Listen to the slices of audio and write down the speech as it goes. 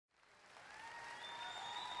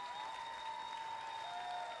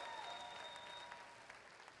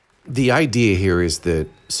The idea here is that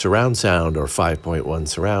surround sound, or 5.1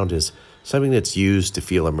 surround, is something that's used to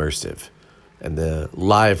feel immersive. And the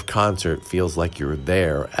live concert feels like you're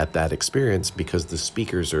there at that experience because the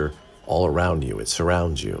speakers are all around you. It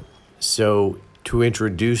surrounds you. So to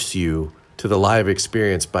introduce you to the live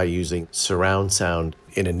experience by using surround sound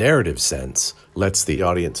in a narrative sense lets the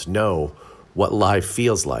audience know what live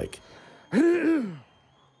feels like.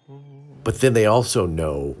 But then they also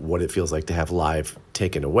know what it feels like to have live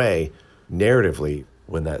taken away narratively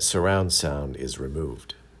when that surround sound is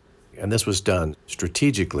removed. And this was done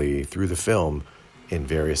strategically through the film in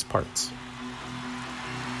various parts.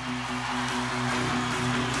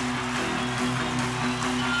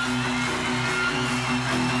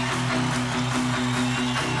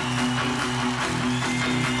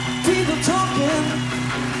 People talking,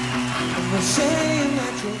 and they're saying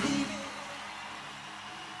that you're leaving.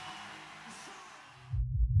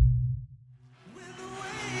 With the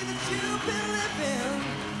way that you've been living,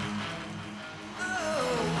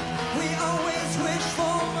 oh, we always wish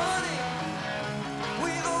for money,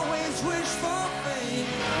 we always wish for fame.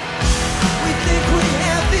 We think we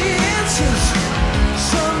have the answers,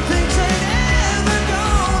 some things ain't ever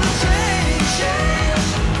gonna change.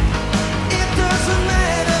 It doesn't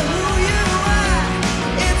matter who you are,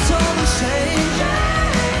 it's all the same.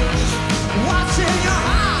 What's in your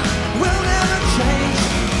heart will never change.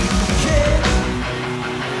 Yeah.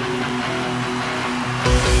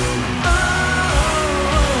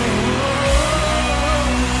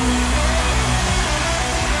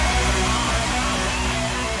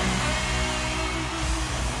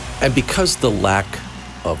 And because the lack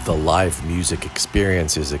of the live music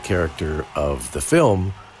experience is a character of the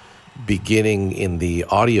film, beginning in the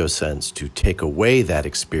audio sense to take away that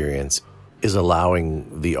experience is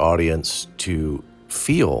allowing the audience to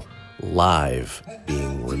feel live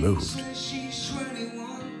being removed.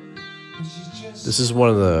 This is one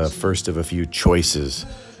of the first of a few choices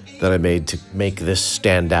that I made to make this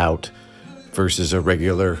stand out versus a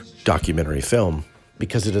regular documentary film,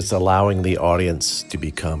 because it is allowing the audience to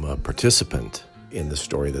become a participant in the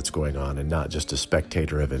story that's going on and not just a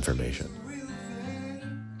spectator of information.